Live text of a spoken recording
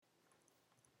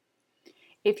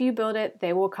If you build it,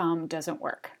 they will come doesn't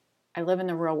work. I live in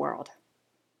the real world.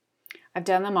 I've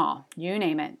done them all. You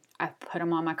name it. I've put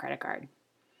them on my credit card.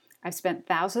 I've spent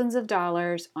thousands of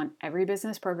dollars on every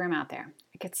business program out there.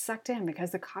 I get sucked in because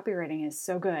the copywriting is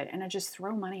so good and I just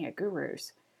throw money at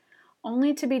gurus,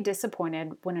 only to be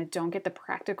disappointed when I don't get the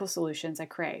practical solutions I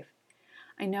crave.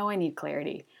 I know I need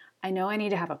clarity. I know I need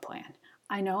to have a plan.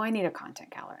 I know I need a content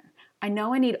calendar. I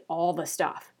know I need all the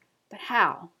stuff. But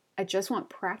how? I just want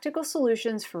practical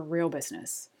solutions for real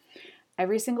business.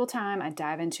 Every single time I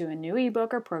dive into a new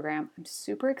ebook or program, I'm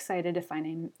super excited to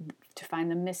find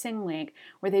the missing link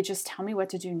where they just tell me what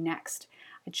to do next.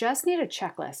 I just need a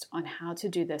checklist on how to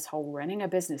do this whole running a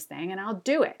business thing, and I'll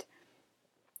do it.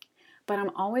 But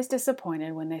I'm always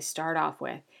disappointed when they start off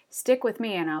with, stick with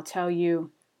me and I'll tell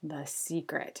you the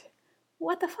secret.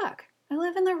 What the fuck? I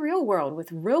live in the real world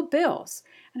with real bills,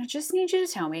 and I just need you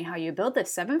to tell me how you build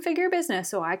this 7-figure business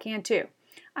so I can too.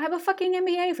 I have a fucking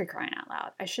MBA, for crying out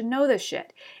loud. I should know this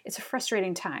shit. It's a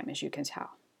frustrating time, as you can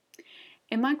tell.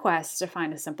 In my quest to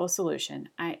find a simple solution,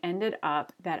 I ended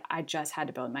up that I just had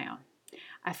to build my own.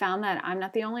 I found that I'm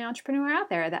not the only entrepreneur out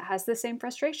there that has the same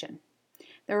frustration.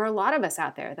 There are a lot of us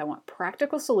out there that want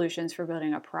practical solutions for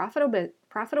building a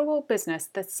profitable business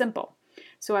that's simple.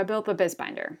 So I built the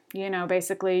BizBinder.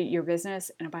 Basically your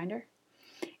business in a binder.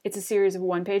 It's a series of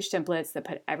one-page templates that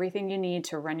put everything you need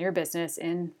to run your business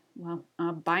in,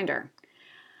 a binder.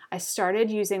 I started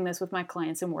using this with my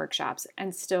clients in workshops,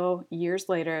 and still years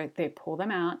later, they pull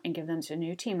them out and give them to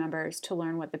new team members to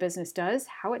learn what the business does,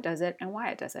 how it does it, and why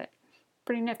it does it.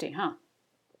 Pretty nifty, huh?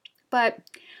 But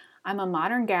I'm a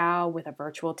modern gal with a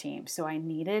virtual team, so I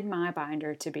needed my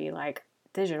binder to be like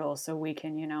digital so we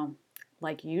can,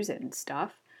 use it and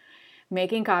stuff.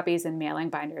 Making copies and mailing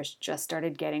binders just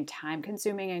started getting time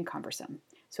consuming and cumbersome,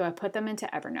 so I put them into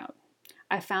Evernote.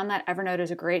 I found that Evernote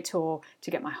is a great tool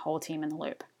to get my whole team in the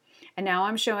loop. And now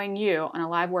I'm showing you on a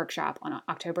live workshop on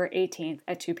October 18th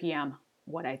at 2 p.m.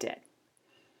 what I did.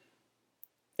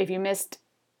 If you missed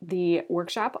the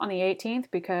workshop on the 18th,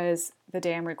 because the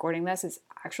day I'm recording this is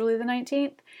actually the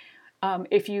 19th,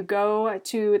 if you go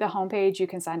to the homepage, you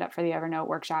can sign up for the Evernote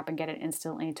workshop and get it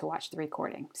instantly to watch the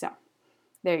recording. So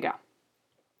there you go.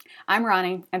 I'm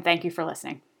Ronnie, and thank you for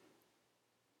listening.